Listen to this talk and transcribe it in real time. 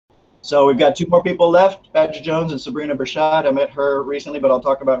So we've got two more people left, Badger Jones and Sabrina Bershad. I met her recently, but I'll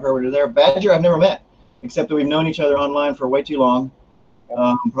talk about her when you're there. Badger, I've never met, except that we've known each other online for way too long,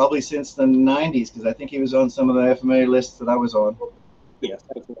 probably since the 90s, because I think he was on some of the FMA lists that I was on. Yes,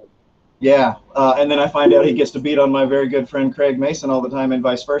 absolutely. Yeah, and then I find out he gets to beat on my very good friend Craig Mason all the time and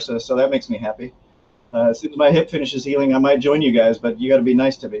vice versa, so that makes me happy. As soon as my hip finishes healing, I might join you guys, but you got to be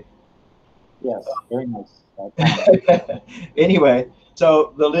nice to me. Yes, very nice. Anyway,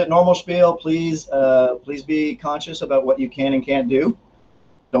 so the normal spiel, please be conscious about what you can and can't do.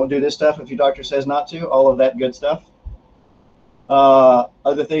 Don't do this stuff if your doctor says not to, all of that good stuff.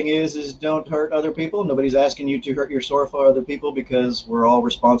 Other thing is don't hurt other people. Nobody's asking you to hurt your sore for other people, because we're all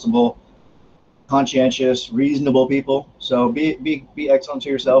responsible, conscientious, reasonable people. So be excellent to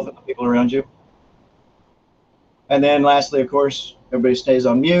yourself and the people around you. And then lastly, of course, everybody stays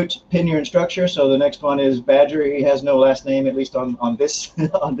on mute. Pin your instructor. So the next one is Badger. He has no last name, at least on this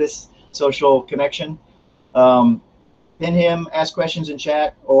on this social connection. Pin him, ask questions in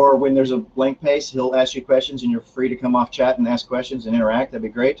chat, or when there's a blank page, he'll ask you questions, and you're free to come off chat and ask questions and interact. That'd be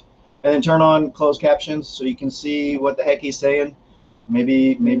great. And then turn on closed captions so you can see what the heck he's saying.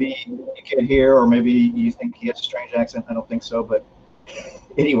 Maybe you can't hear, or maybe you think he has a strange accent. I don't think so, but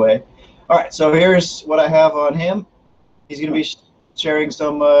anyway. All right, so here's what I have on him. He's going to be sharing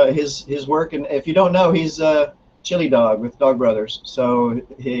some his work, and if you don't know, he's a chili dog with Dog Brothers. So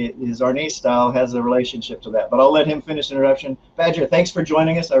his Arnese style has a relationship to that. But I'll let him finish the introduction. Badger, thanks for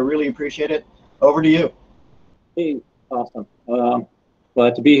joining us. I really appreciate it. Over to you. Hey, awesome.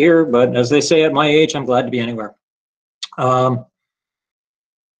 Glad to be here, but as they say at my age, I'm glad to be anywhere.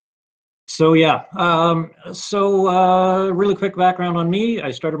 Really quick background on me. I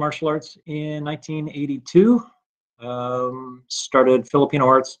started martial arts in 1982. Started Filipino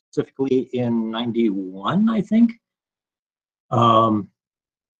arts specifically in 91, I think.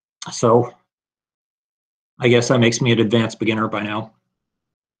 So I guess that makes me an advanced beginner by now.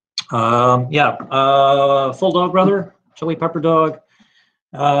 Full dog brother, chili pepper dog,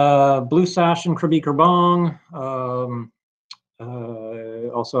 blue sash and krabi kerbang.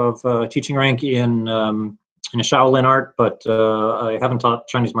 Also have a teaching rank in a Shaolin art, but I haven't taught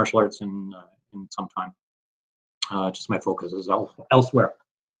Chinese martial arts in some time. Just my focus is elsewhere.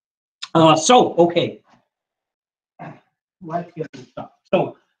 Okay. Let's get this stuff.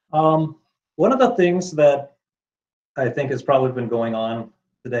 So, one of the things that I think has probably been going on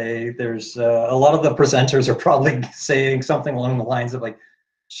today, there's a lot of the presenters are probably saying something along the lines of like,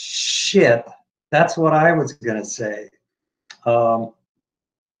 shit, that's what I was gonna say. The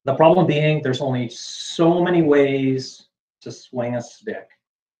problem being there's only so many ways to swing a stick.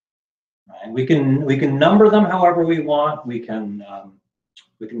 And we can number them however we want. We can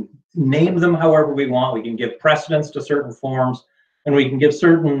name them however we want. We can give precedence to certain forms, and we can give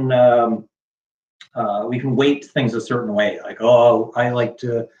certain we can weight things a certain way. Like, oh, I like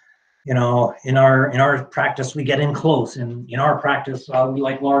to, in our practice we get in close, and in our practice we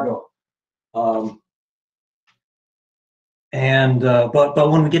like Largo. But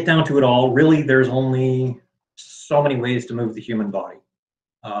when we get down to it all, really, there's only so many ways to move the human body.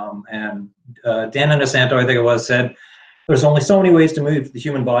 Dan Inosanto, I think it was, said there's only so many ways to move the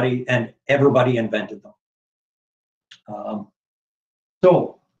human body, and everybody invented them.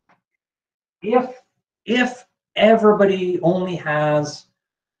 So if everybody only has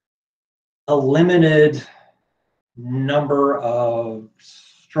a limited number of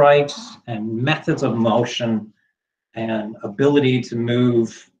strikes and methods of motion and ability to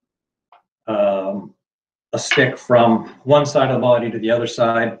move a stick from one side of the body to the other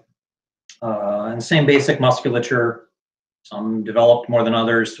side, and same basic musculature, some developed more than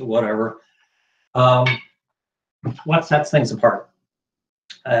others, whatever. What sets things apart?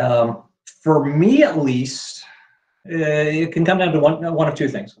 For me, at least, it can come down to one of two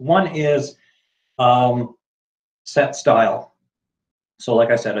things. One is set style. So like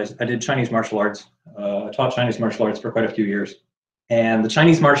I said, I did Chinese martial arts. I taught Chinese martial arts for quite a few years. And the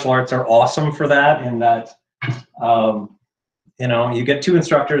Chinese martial arts are awesome for that, in that you get two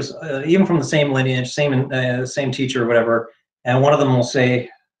instructors, even from the same lineage, same teacher or whatever, and one of them will say,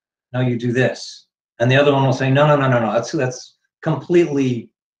 no, you do this. And the other one will say, no, that's completely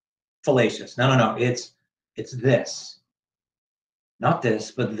fallacious. No, it's this. Not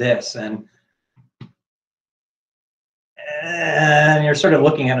this, but this. And you're sort of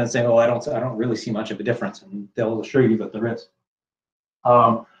looking at it and saying, oh, I don't really see much of a difference. And they'll assure you that there is.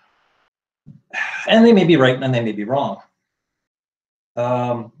 And they may be right and they may be wrong.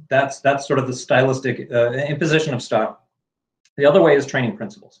 That's sort of the stylistic imposition of style. The other way is training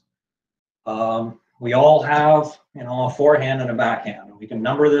principles. We all have, you know, a forehand and a backhand. We can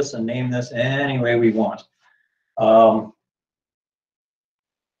number this and name this any way we want. You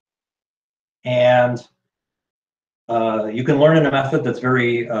can learn in a method that's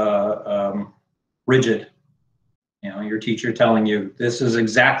very rigid. You know, your teacher telling you, this is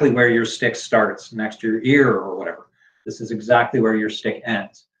exactly where your stick starts, next to your ear or whatever. This is exactly where your stick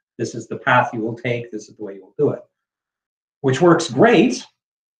ends. This is the path you will take. This is the way you will do it. Which works great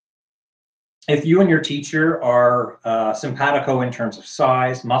if you and your teacher are simpatico in terms of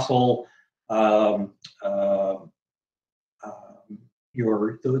size, muscle, the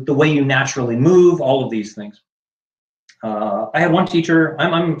way you naturally move, all of these things. I had one teacher,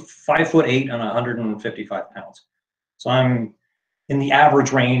 I'm 5'8" and 155 pounds. So I'm in the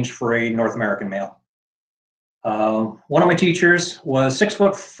average range for a North American male. One of my teachers was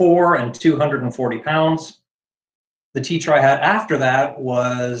 6'4" and 240 pounds. The teacher I had after that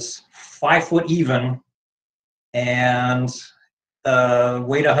was 5 foot even and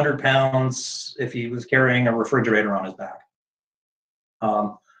weighed 100 pounds if he was carrying a refrigerator on his back.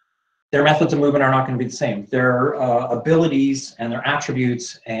 Their methods of movement are not going to be the same. Their abilities and their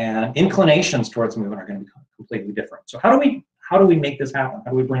attributes and inclinations towards movement are going to be completely different. So how do we make this happen?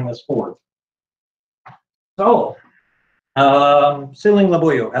 How do we bring this forward? So, Ceiling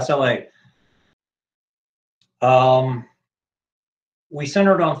Labuyo, SLA. We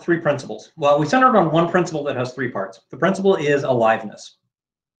centered on 3 principles. Well, we centered on one principle that has 3 parts. The principle is aliveness.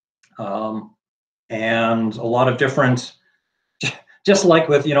 And a lot of different, just like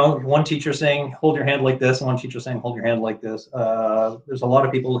with, you know, one teacher saying, hold your hand like this, and one teacher saying, hold your hand like this. There's a lot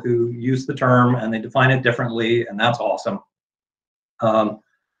of people who use the term and they define it differently, and that's awesome.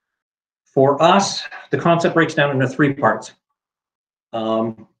 For us, the concept breaks down into 3 parts.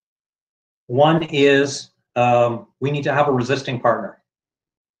 One is we need to have a resisting partner.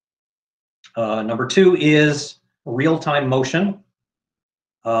 Number 2 is real-time motion.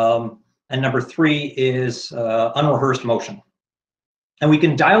 And number 3 is unrehearsed motion. And we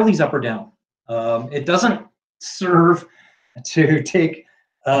can dial these up or down. It doesn't serve to take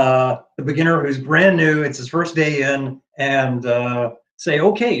the beginner who's brand new, it's his first day in, and say,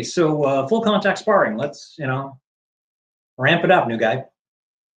 okay, so full contact sparring, let's, you know, ramp it up, new guy.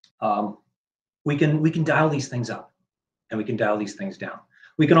 We can dial these things up and we can dial these things down.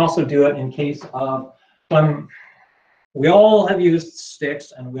 We can also do it in case of when we all have used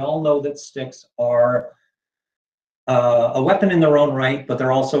sticks, and we all know that sticks are a weapon in their own right, but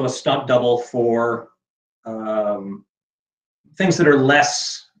they're also a stunt double for things that are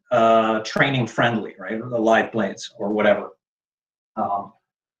less training friendly, right? Or the live blades or whatever.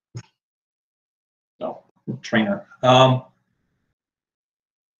 No, trainer.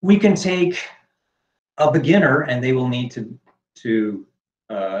 We can take a beginner and they will need to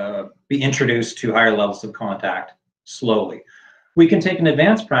be introduced to higher levels of contact slowly. We can take an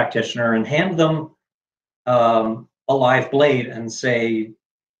advanced practitioner and hand them a live blade and say,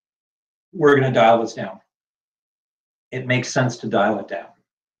 we're going to dial this down. It makes sense to dial it down.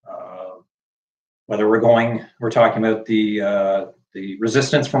 Whether we're talking about the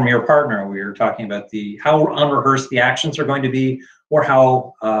resistance from your partner, we're talking about how unrehearsed the actions are going to be, or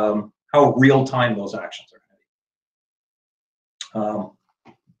how real time those actions are going to be.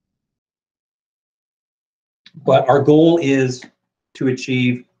 But our goal is to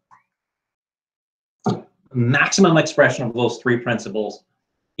achieve maximum expression of those 3 principles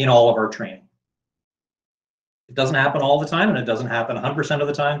in all of our training. It doesn't happen all the time, and it doesn't happen 100% of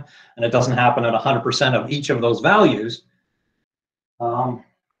the time, and it doesn't happen at 100% of each of those values. Okay,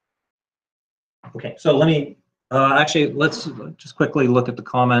 so let me actually, let's just quickly look at the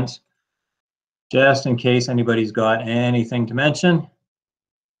comments, just in case anybody's got anything to mention.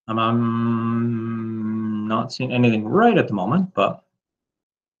 I'm not seeing anything right at the moment, but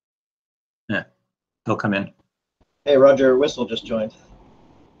yeah, they'll come in. Hey, Roger Whistle just joined.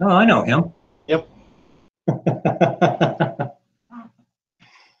 Oh, I know him. Yep.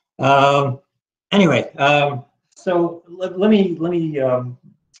 Anyway, so let me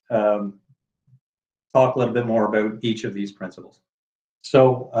talk a little bit more about each of these principles.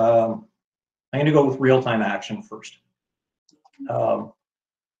 So I'm going to go with real-time action first.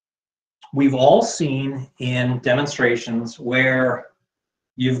 We've all seen in demonstrations where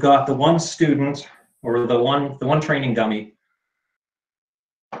you've got the one student or the one training dummy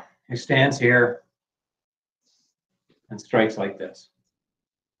who stands here and strikes like this,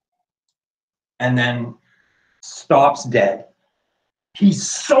 and then stops dead. He's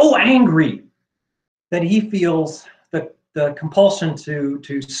so angry that he feels the compulsion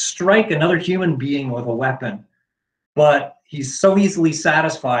to strike another human being with a weapon, but he's so easily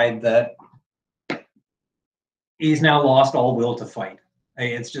satisfied that he's now lost all will to fight.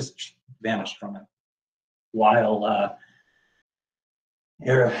 It's just vanished from him. While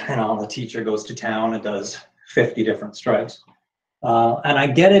the teacher goes to town and does 50 different strikes. And I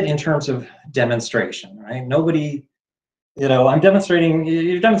get it in terms of demonstration, right? Nobody, you're demonstrating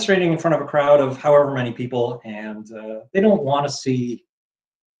in front of a crowd of however many people, and they don't want to see,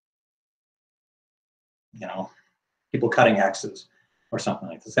 people cutting X's or something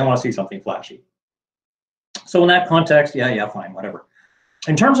like this. They want to see something flashy. So in that context, yeah, fine, whatever.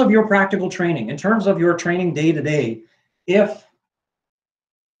 In terms of your practical training, in terms of your training day to day, if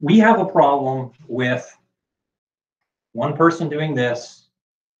we have a problem with one person doing this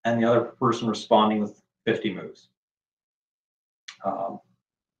and the other person responding with 50 moves,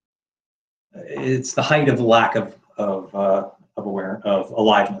 it's the height of the lack of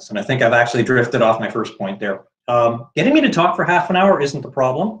aliveness. And I think I've actually drifted off my first point there. Getting me to talk for half an hour isn't the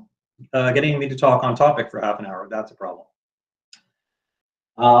problem. Getting me to talk on topic for half an hour, that's a problem.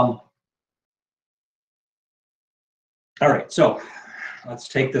 All right, so let's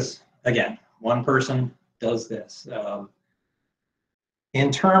take this again. One person does this.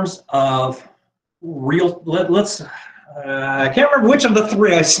 In terms of real, let's, I can't remember which of the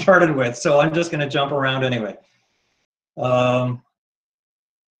three I started with, so I'm just going to jump around anyway. You'll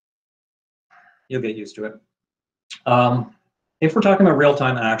get used to it. If we're talking about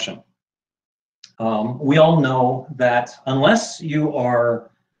real-time action, we all know that unless you are,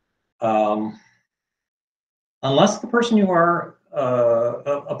 unless the person you are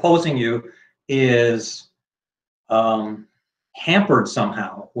opposing you is hampered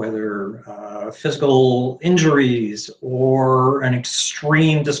somehow, whether physical injuries or an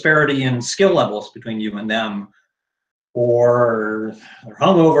extreme disparity in skill levels between you and them, or they're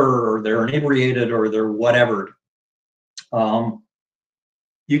hungover, or they're inebriated, or they're whatever,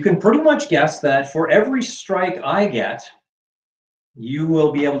 you can pretty much guess that for every strike I get, you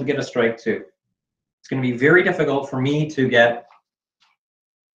will be able to get a strike too. It's going to be very difficult for me to get,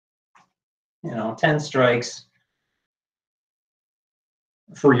 10 strikes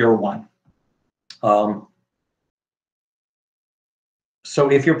for your one. So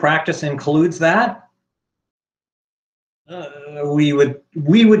if your practice includes that, we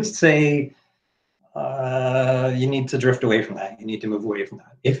would say you need to drift away from that. You need to move away from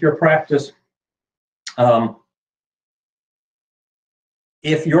that. If your practice,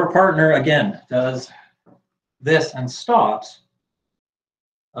 if your partner again does this and stops,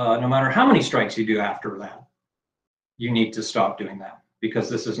 no matter how many strikes you do after that, you need to stop doing that, because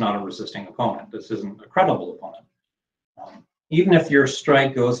this is not a resisting opponent. This isn't a credible opponent. Even if your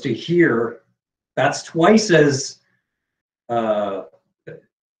strike goes to here, that's twice as,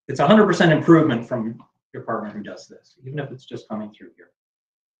 it's 100% improvement from your partner who does this, even if it's just coming through here.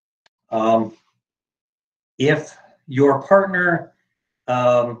 If your partner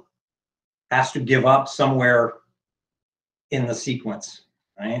has to give up somewhere in the sequence,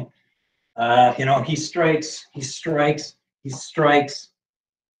 right? He strikes,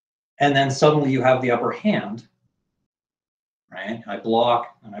 and then suddenly you have the upper hand, right? I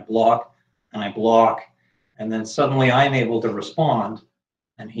block, and I block, and I block, and then suddenly I'm able to respond,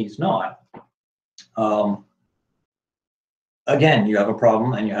 and he's not. Again, you have a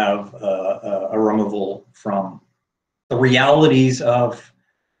problem, and you have a removal from the realities of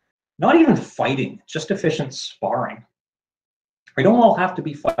not even fighting, just efficient sparring. We don't all have to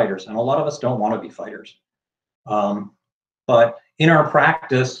be fighters, and a lot of us don't want to be fighters. But in our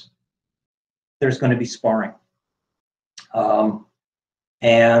practice, there's going to be sparring.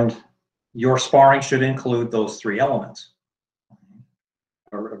 And your sparring should include those three elements.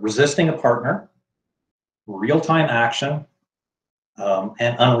 Resisting a partner, real-time action,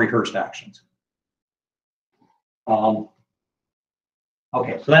 and unrehearsed actions.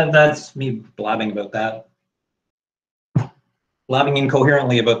 Okay, so that's me blabbing about that. Blabbing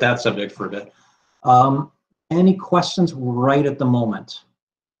incoherently about that subject for a bit. Any questions right at the moment?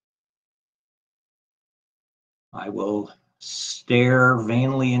 I will stare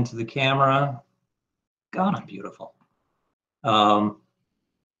vainly into the camera. God, I'm beautiful. Better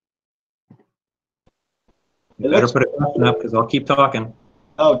put a question up, because I'll keep talking.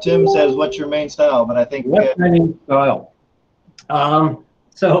 Oh, Tim says, "What's your main style?" But I think what's my main style?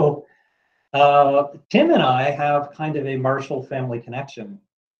 So Tim and I have kind of a Marshall family connection.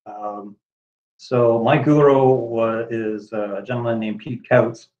 So my guru is a gentleman named Pete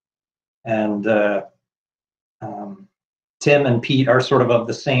Couts, and Tim and Pete are sort of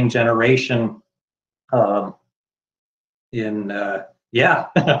the same generation. Yeah,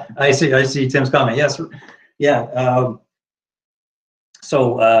 I see Tim's comment. Yes, yeah.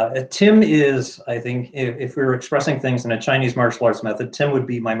 So Tim is, I think, if we were expressing things in a Chinese martial arts method, Tim would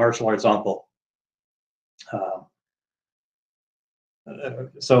be my martial arts uncle.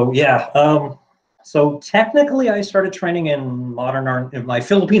 So yeah, so technically I started training in modern art. My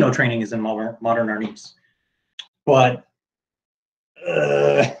Filipino training is in modern Arnis, but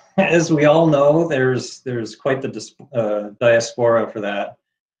as we all know, there's quite the diaspora for that.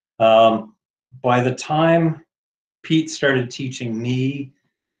 By the time Pete started teaching me,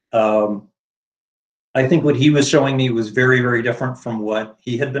 I think what he was showing me was very, very different from what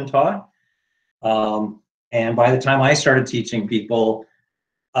he had been taught. And by the time I started teaching people,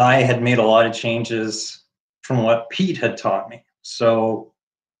 I had made a lot of changes from what Pete had taught me. So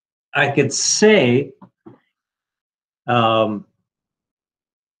I could say, I'm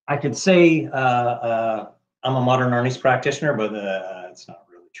a modern Arnis practitioner, but it's not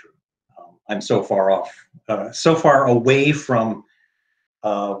really true. I'm so far off, so far away from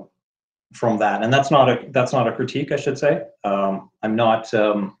that, and that's not a critique, I should say. I'm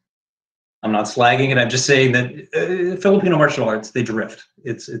not slagging it. I'm just saying that Filipino martial arts, they drift.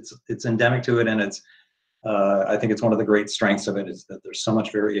 It's endemic to it, and it's I think it's one of the great strengths of it is that there's so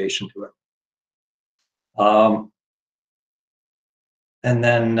much variation to it. And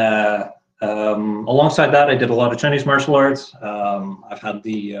then alongside that, I did a lot of Chinese martial arts. I've had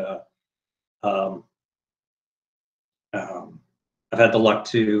the luck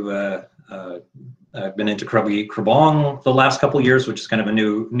to I've been into Krabi Krabong the last couple of years, which is kind of a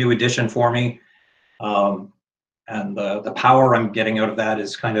new addition for me. And the power I'm getting out of that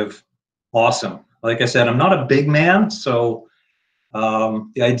is kind of awesome. Like I said, I'm not a big man, so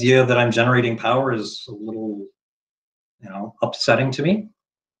the idea that I'm generating power is a little, upsetting to me.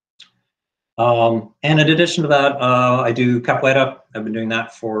 And in addition to that, I do capoeira. I've been doing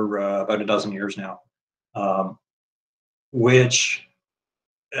that for about a dozen years now, which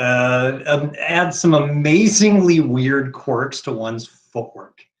adds some amazingly weird quirks to one's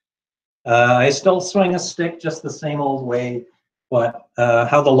footwork. I still swing a stick just the same old way, but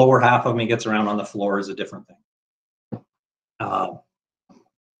how the lower half of me gets around on the floor is a different thing.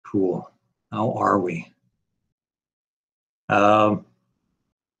 Cool. How are we?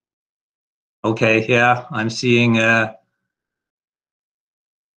 Okay, yeah, I'm seeing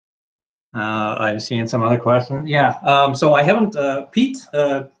some other questions. Yeah, so I haven't, Pete,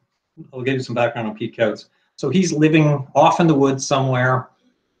 I'll give you some background on Pete Coates. So he's living off in the woods somewhere,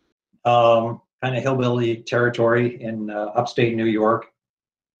 kind of hillbilly territory in upstate New York,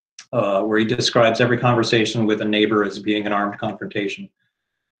 where he describes every conversation with a neighbor as being an armed confrontation.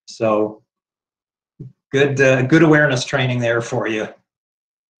 So good awareness training there for you.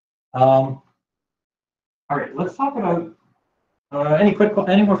 All right, let's talk about any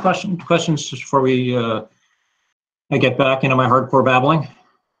more questions just before we I get back into my hardcore babbling.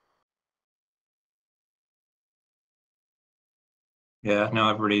 Yeah, now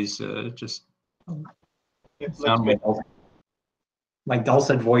everybody's just sound my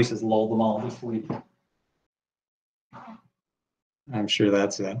dulcet voice has lulled them all to sleep. I'm sure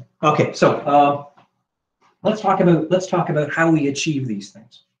that's it. Okay, so let's talk about how we achieve these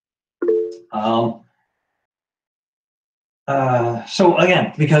things. So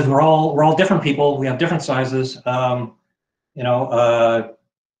again, because we're all different people, we have different sizes.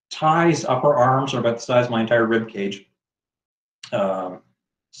 Ty's upper arms are about the size of my entire rib cage.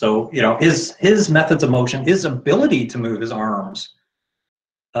 So his methods of motion, his ability to move his arms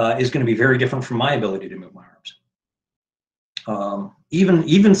is going to be very different from my ability to move my arms.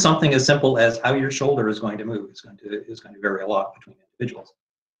 Even something as simple as how your shoulder is going to move is going to vary a lot between individuals.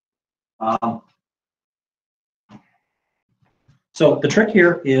 So the trick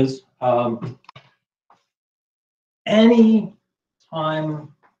here is any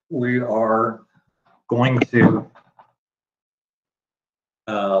time we are going to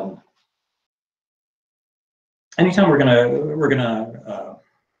anytime we're gonna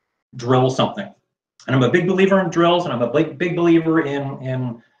drill something, and I'm a big believer in drills, and I'm a big believer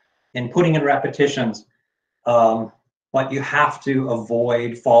in putting in repetitions, but you have to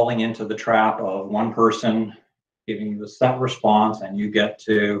avoid falling into the trap of one person giving you a set response and you get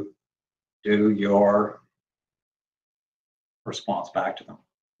to do your response back to them.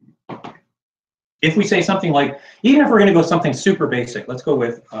 If we say something like, even if we're going to go something super basic, let's go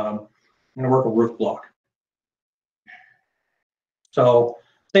with, I'm going to work a roof block. So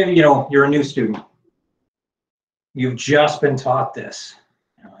say, you're a new student. You've just been taught this.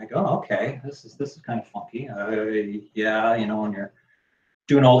 I go, okay, this is kind of funky. Yeah, when you're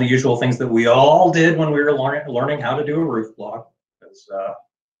doing all the usual things that we all did when we were learning how to do a roof block, because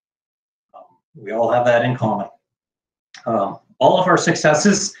we all have that in common. all of our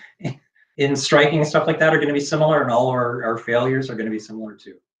successes in striking and stuff like that are going to be similar, and all of our failures are going to be similar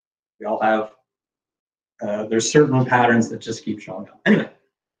too. We all have, there's certain patterns that just keep showing up. Anyway,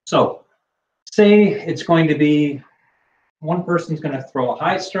 so say it's going to be one person's going to throw a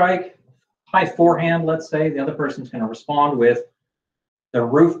high strike, high forehand, let's say. The other person's going to respond with the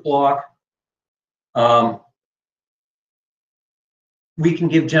roof block. We can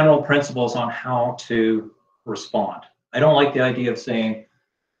give general principles on how to respond. I don't like the idea of saying,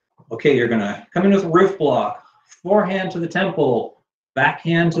 okay, you're going to come in with a roof block, forehand to the temple,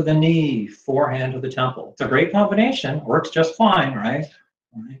 backhand to the knee, forehand to the temple. It's a great combination, works just fine, right?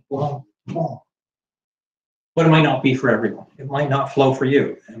 All right. Well, but it might not be for everyone. It might not flow for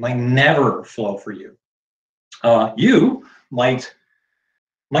you. It might never flow for you. You might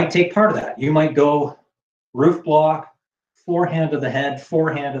take part of that. You might go roof block, forehand to the head,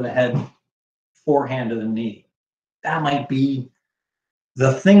 forehand to the head, forehand to the knee. That might be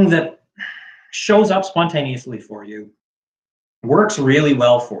the thing that shows up spontaneously for you, works really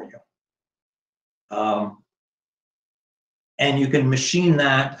well for you. And you can machine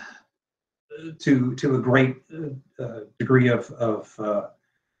that to a great degree of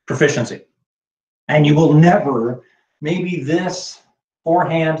proficiency. And you will never, maybe this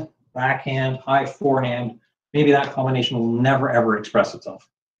forehand, backhand, high forehand, maybe that combination will never ever express itself,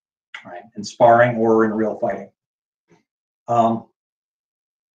 right? In sparring or in real fighting.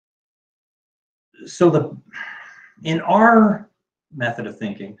 So in our method of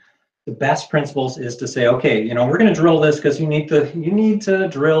thinking, the best principles is to say, okay, you know, we're going to drill this because you need to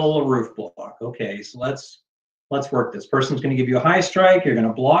drill a roof block. Okay, so let's work this. Person's going to give you a high strike. You're going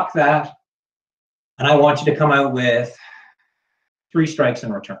to block that, and I want you to come out with 3 strikes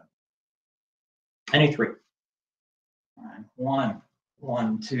in return. Any 3. One,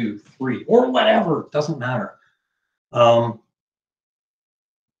 2, 3, or whatever. Doesn't matter.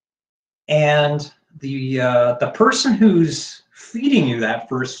 And the person who's feeding you that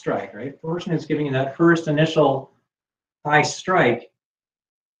first strike, right? The person who's giving you that first initial high strike,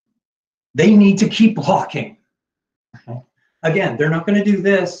 they need to keep blocking. Okay? Again, they're not going to do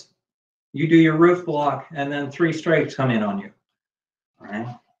this. You do your roof block, and then 3 strikes come in on you. All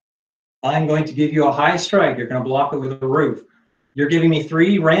right? I'm going to give you a high strike. You're going to block it with a roof. You're giving me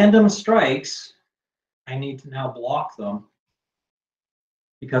 3 random strikes. I need to now block them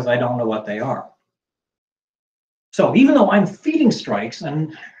because I don't know what they are. So even though I'm feeding strikes,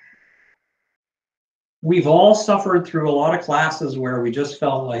 and we've all suffered through a lot of classes where we just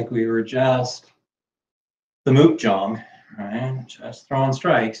felt like we were just the moot jong, right? Just throwing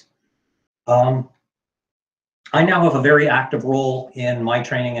strikes. I now have a very active role in my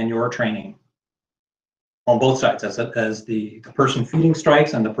training and your training on both sides, as the person feeding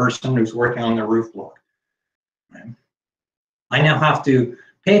strikes and the person who's working on the roof block. Right? I now have to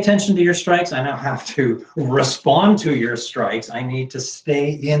pay attention to your strikes. I now have to respond to your strikes. I need to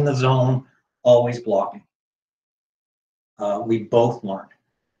stay in the zone, always blocking. We both learn.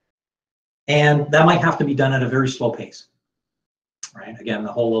 And that might have to be done at a very slow pace. Right? Again,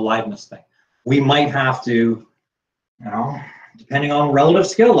 the whole aliveness thing. We might have to, you know, depending on relative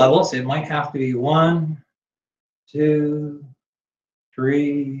skill levels, it might have to be 1, 2,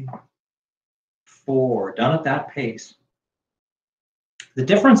 3, 4, done at that pace. The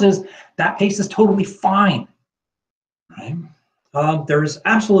difference is that pace is totally fine, right? There's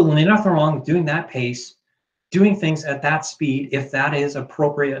absolutely nothing wrong with doing that pace, doing things at that speed, if that is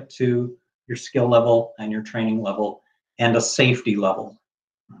appropriate to your skill level and your training level and a safety level.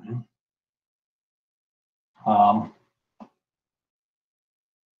 Right?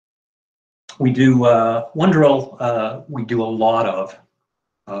 We do one drill we do a lot of.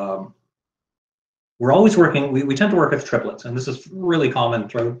 We're always working, we tend to work with triplets, and this is really common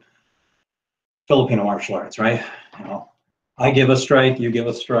through Filipino martial arts, right? You know, I give a strike, you give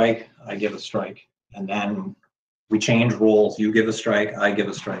a strike, I give a strike, and then we change roles. You give a strike, I give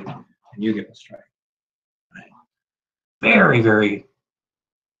a strike, and you give a strike. Right? Very, very,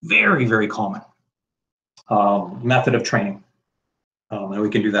 very, very common method of training. And we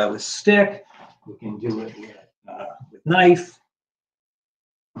can do that with stick, we can do it with knife,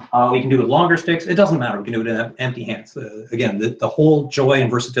 we can do it with longer sticks. It doesn't matter. We can do it in empty hands. Again, the whole joy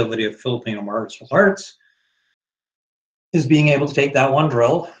and versatility of Filipino martial arts is being able to take that one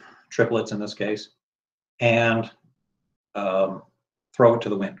drill, triplets in this case, and throw it to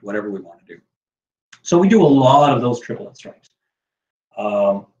the wind, whatever we want to do. So we do a lot of those triplet strikes,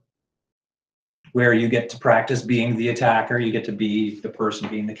 where you get to practice being the attacker, you get to be the person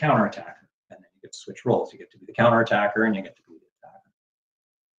being the counterattacker, and then you get to switch roles. You get to be the counterattacker, and you get to be the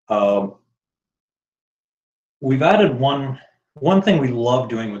attacker. We've added one one thing we love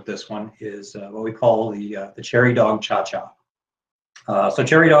doing with this one is what we call the Cherry Dog Cha-Cha. So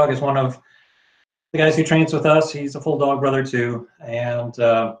Cherry Dog is one of the guys who trains with us. He's a full dog brother too, and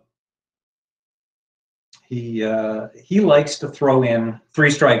he likes to throw in 3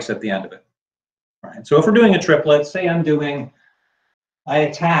 strikes at the end of it. Right. So if we're doing a triplet, say I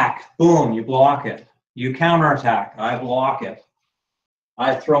attack, boom, you block it. You counterattack, I block it.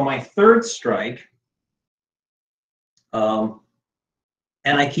 I throw my 3rd strike, and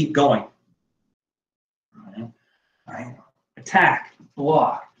I keep going. Right. Attack,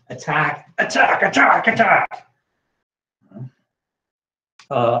 block, attack, attack, attack, attack.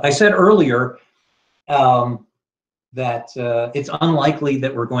 I said earlier that it's unlikely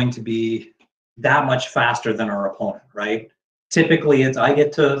that we're going to be that much faster than our opponent, right? Typically, it's I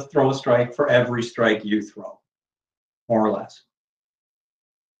get to throw a strike for every strike you throw, more or less.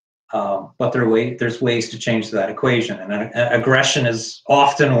 But there's ways to change that equation, and aggression is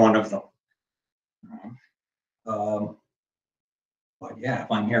often one of them. But yeah,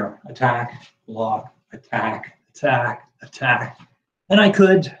 if I'm here, attack, block, attack, attack, attack, and I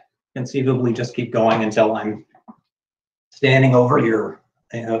could conceivably just keep going until I'm standing over your,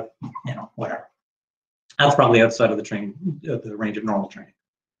 whatever. That's probably outside of the range of normal training.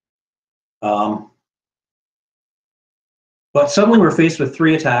 But suddenly we're faced with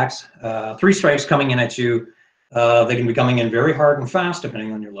 3 attacks, 3 strikes coming in at you. They can be coming in very hard and fast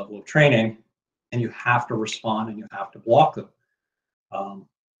depending on your level of training, and you have to respond and you have to block them.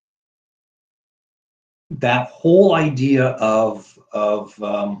 That whole idea of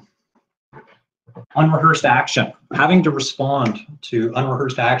unrehearsed action, having to respond to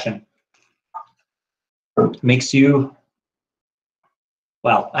unrehearsed action, makes you,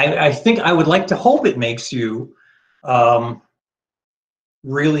 well, I think I would like to hope it makes you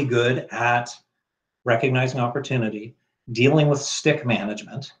really good at recognizing opportunity, dealing with stick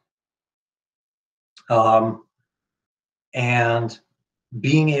management, and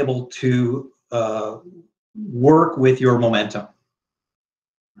being able to work with your momentum.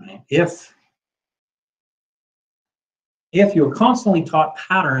 Right? If you're constantly taught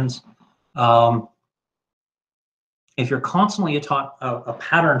patterns, if you're constantly taught a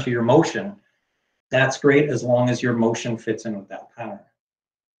pattern to your motion, that's great as long as your motion fits in with that pattern.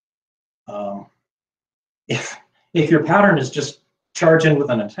 If your pattern is just charge in with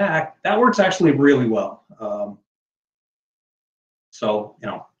an attack, that works actually really well. So,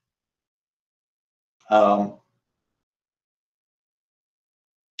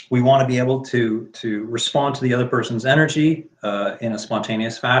 we want to be able to respond to the other person's energy in a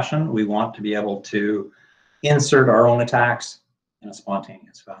spontaneous fashion. We want to be able to insert our own attacks in a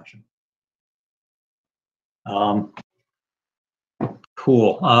spontaneous fashion.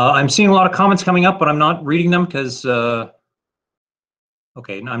 Cool. I'm seeing a lot of comments coming up, but I'm not reading them because, okay,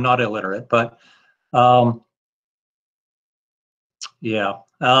 I'm not illiterate, but yeah.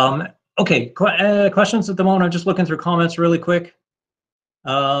 Okay, questions at the moment. I'm just looking through comments really quick.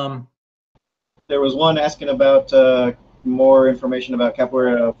 There was one asking about more information about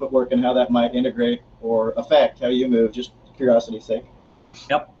capoeira footwork and how that might integrate or affect how you move, just curiosity's sake.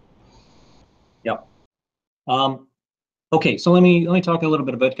 Yep. Okay, so let me talk a little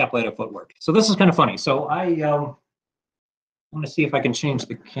bit about capoeira footwork. So this is kind of funny. So I'm going to see if I can change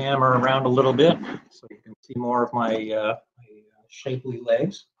the camera around a little bit so you can see more of my shapely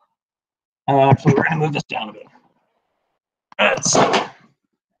legs. So we're going to move this down a bit.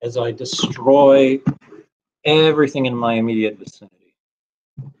 As I destroy everything in my immediate vicinity.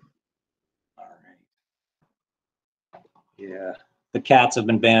 All right. Yeah, the cats have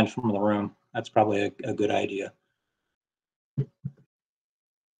been banned from the room. That's probably a good idea.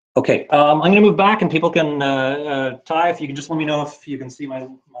 Okay, I'm going to move back, and people can Ty, if you can just let me know if you can see my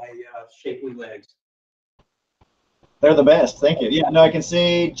shapely legs. They're the best. Thank you. Yeah, no, I can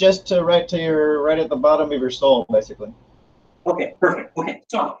see just right at the bottom of your sole, basically. Okay, perfect. Okay,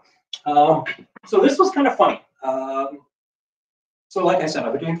 so this was kind of funny. So like I said,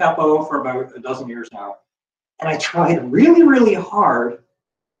 I've been doing capo for about a dozen years now, and I tried really, really hard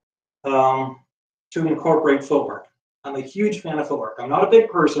to incorporate footwork. I'm a huge fan of footwork. I'm not a big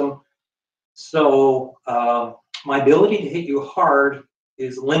person, so my ability to hit you hard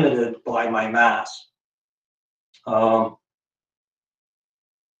is limited by my mass.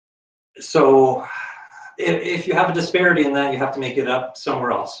 So if you have a disparity in that, you have to make it up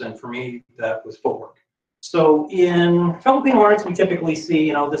somewhere else. And for me, that was footwork. So in Filipino arts, we typically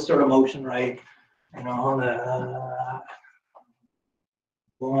see, this sort of motion, right?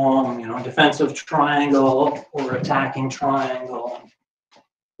 Boom, defensive triangle or attacking triangle.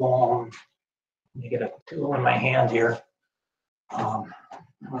 Boom. Let me get a tool in my hand here.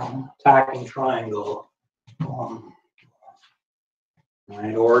 attacking triangle,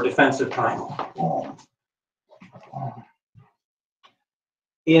 right, or defensive triangle.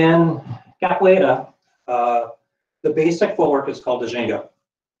 In capoeira, the basic footwork is called the ginga,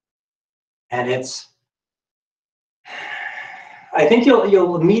 and it's. I think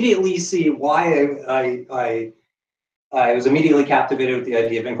you'll immediately see why I was immediately captivated with the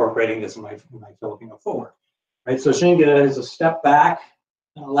idea of incorporating this in my Filipino footwork. Right, so ginga is a step back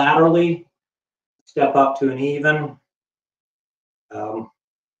laterally, step up to an even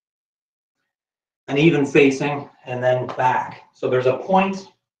facing, and then back. So there's a point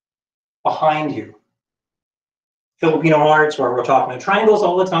behind you. Filipino arts, where we're talking about triangles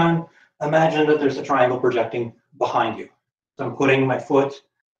all the time, imagine that there's a triangle projecting behind you. So I'm putting my foot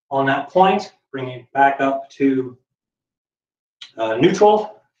on that point, bringing it back up to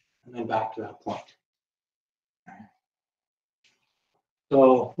neutral, and then back to that point.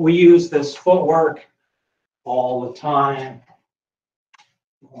 So we use this footwork all the time.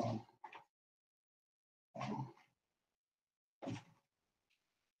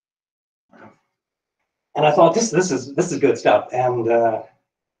 And I thought this is good stuff. And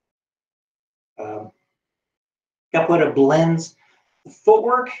capoeira blends the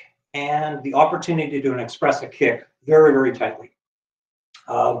footwork and the opportunity to express a kick very, very tightly.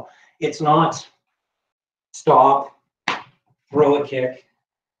 It's not stop, throw a kick.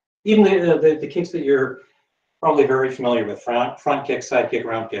 Even the kicks that you're probably very familiar with, front kick, side kick,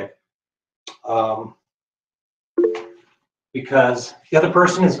 round kick. Because the other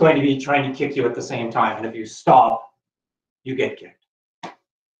person is going to be trying to kick you at the same time. And if you stop, you get kicked.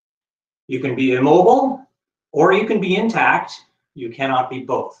 You can be immobile or you can be intact. You cannot be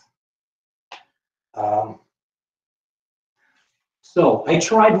both. So I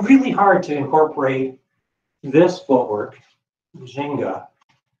tried really hard to incorporate this footwork, ginga,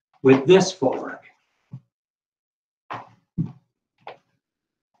 with this footwork.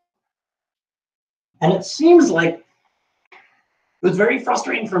 And it seems like it was very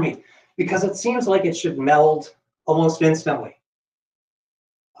frustrating for me because it seems like it should meld almost instantly.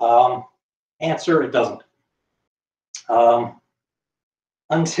 Answer, it doesn't.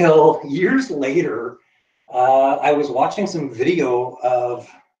 Until years later, I was watching some video of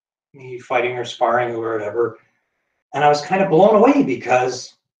me fighting or sparring or whatever, and I was kind of blown away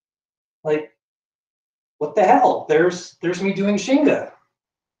because, like, what the hell? There's me doing Shinga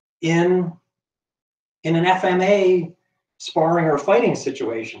in an FMA sparring or fighting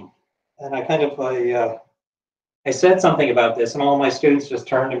situation. And I kind of, I said something about this, and all my students just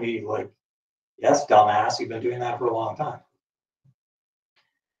turned to me like, yes, dumbass, you've been doing that for a long time.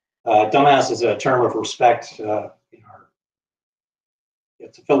 Dumbass is a term of respect.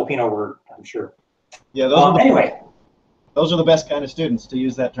 It's a Filipino word, I'm sure. Yeah, those are the best kind of students to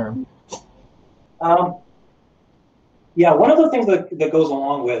use that term. Yeah, one of the things that goes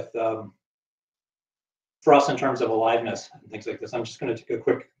along with, for us in terms of aliveness and things like this, I'm just going to take a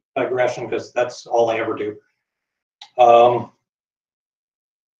quick digression because that's all I ever do,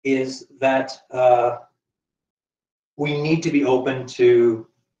 is that we need to be open to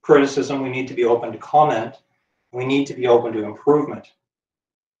criticism, we need to be open to comment, we need to be open to improvement.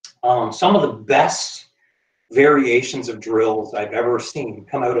 Some of the best variations of drills I've ever seen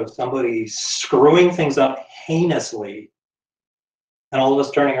come out of somebody screwing things up heinously and all of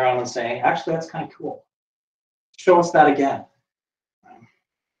us turning around and saying, actually, that's kind of cool. Show us that again.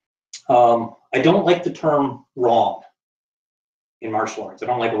 I don't like the term wrong in martial arts. I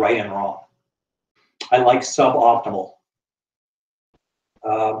don't like right and wrong. I like suboptimal.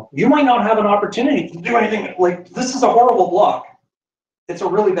 You might not have an opportunity to do anything. Like, this is a horrible block. It's a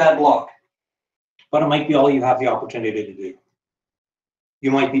really bad block. But it might be all you have the opportunity to do.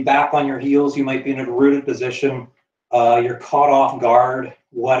 You might be back on your heels. You might be in a rooted position. You're caught off guard,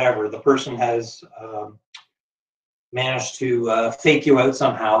 whatever. The person has managed to fake you out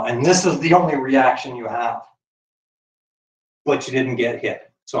somehow. And this is the only reaction you have. But you didn't get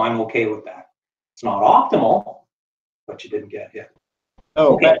hit. So I'm okay with that. It's not optimal, but you didn't get hit.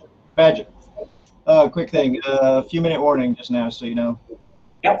 Oh, okay. Badger. Quick thing. A few-minute warning just now, so you know.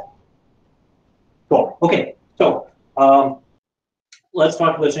 Yep. Cool. Okay. So let's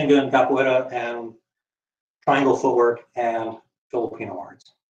talk about Shinga and Capoeira and triangle footwork and Filipino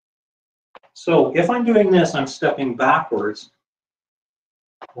arts. So if I'm doing this, I'm stepping backwards.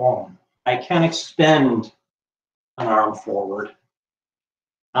 I can extend an arm forward.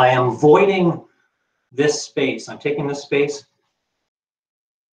 I am voiding this space. I'm taking this space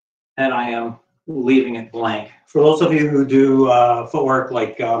and I am leaving it blank. For those of you who do footwork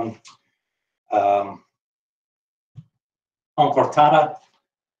like encortada,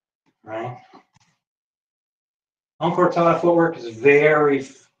 right? Encortada footwork is very,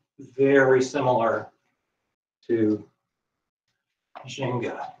 very similar to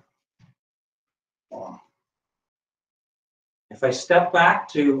Ginga. If I step back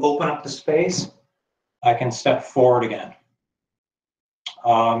to open up the space, I can step forward again.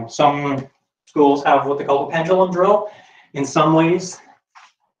 Some schools have what they call a pendulum drill. In some ways,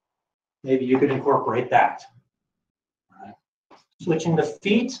 maybe you could incorporate that. Right. Switching the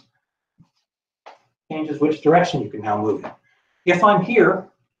feet changes which direction you can now move in. If I'm here,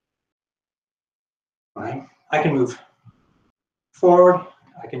 right, I can move forward,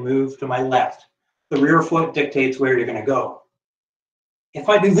 I can move to my left. The rear foot dictates where you're going to go. If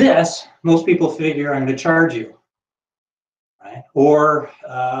I do this, most people figure I'm going to charge you. Right? Or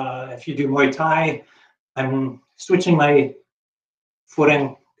if you do Muay Thai, I'm switching my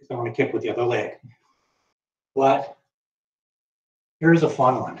footing because I want to kick with the other leg. But here's a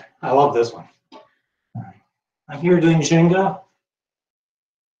fun one. I love this one. I'm here doing Ginga.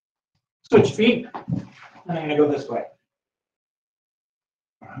 Switch feet, and I'm going to go this way.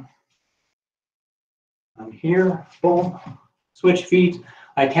 I'm here, boom, switch feet.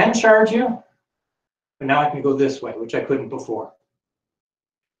 I can charge you, but now I can go this way, which I couldn't before.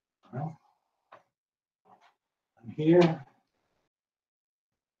 I'm here.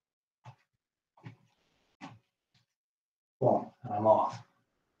 Boom, and I'm off.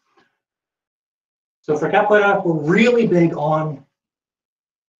 So for capoeira, we're really big on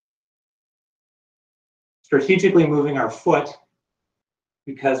strategically moving our foot,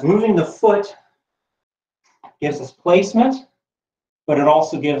 because moving the foot gives us placement, but it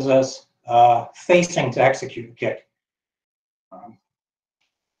also gives us facing to execute a kick.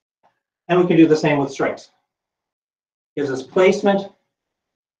 And we can do the same with strikes. Gives us placement.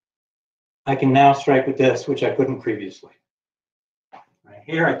 I can now strike with this, which I couldn't previously. Right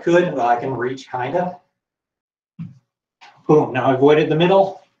here I could, but I can reach kind of. Boom, now I avoided the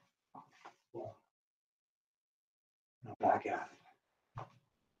middle. Now back at it.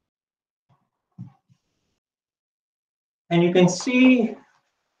 And you can see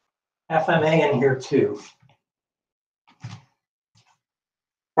FMA in here too.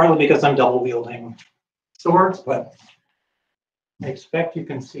 Partly because I'm double wielding swords, but I expect you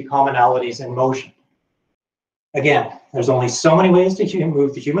can see commonalities in motion. Again, there's only so many ways to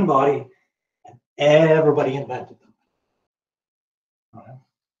move the human body, and everybody invented them. All right.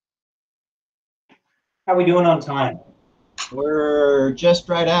 How are we doing on time? We're just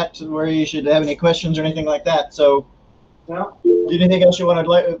right at where you should have any questions or anything like that. So, Well, do you have anything else you want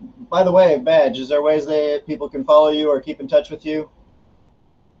to? By the way, Badge, is there ways that people can follow you or keep in touch with you?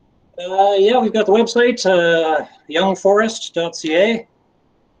 yeah, we've got the website, youngforest.ca.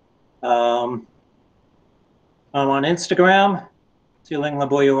 I'm on Instagram, Siling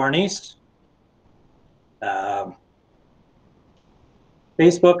Laboyo Arnist.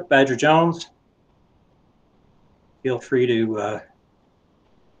 Facebook, Badger Jones. Feel free to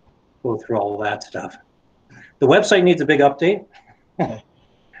go through all of that stuff. The website needs a big update.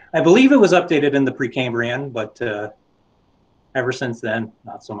 I believe it was updated in the Precambrian, but ever since then,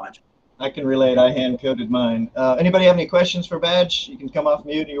 not so much. I can relate. I hand-coded mine. Anybody have any questions for Badge? You can come off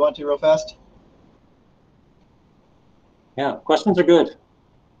mute if you want to real fast. Yeah, questions are good.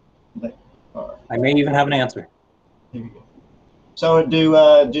 Right. I may even have an answer. Here you go. So do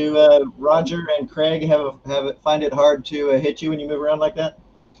Roger and Craig find it hard to hit you when you move around like that?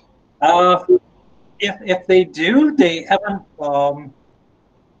 If they do, they haven't.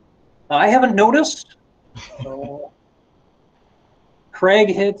 I haven't noticed. Craig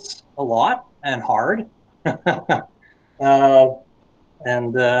hits a lot and hard,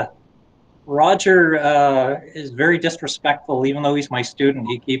 and Roger is very disrespectful. Even though he's my student,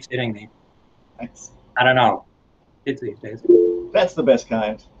 he keeps hitting me. Thanks. I don't know. It's these days. That's the best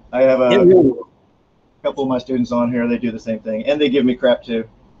kind. I have a couple of my students on here. They do the same thing, and they give me crap too.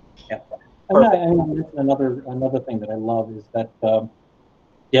 Yeah. And another thing that I love is that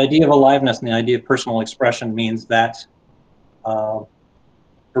the idea of aliveness and the idea of personal expression means that for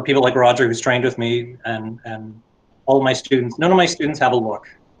people like Roger, who's trained with me, and all of my students, none of my students have a look.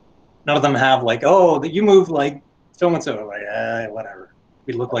 None of them have like, oh, that you move like so and so. Like, whatever.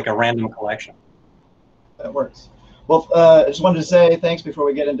 We look like a random collection. That works. Well, I just wanted to say thanks before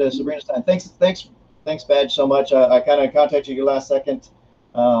we get into Sabrina's time. Thanks, Badge, so much. I kind of contacted you last second.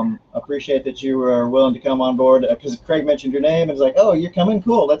 Appreciate that you were willing to come on board because Craig mentioned your name and was like, "Oh, you're coming?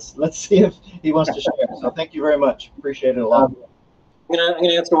 Cool. Let's see if he wants to share." So thank you very much. Appreciate it a lot. I'm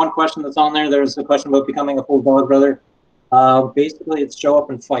gonna answer one question that's on there. There's a question about becoming a full dog brother. Basically, it's show up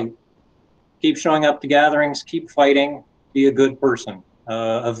and fight. Keep showing up to gatherings. Keep fighting. be a good person.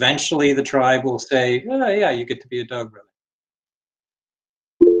 Eventually the tribe will say, oh, yeah, you get to be a dog brother.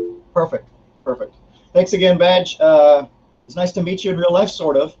 Perfect. Perfect. Thanks again, Badge. It's nice to meet you in real life,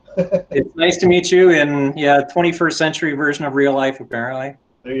 sort of. It's nice to meet you in, yeah, 21st century version of real life, apparently.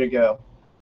 There you go.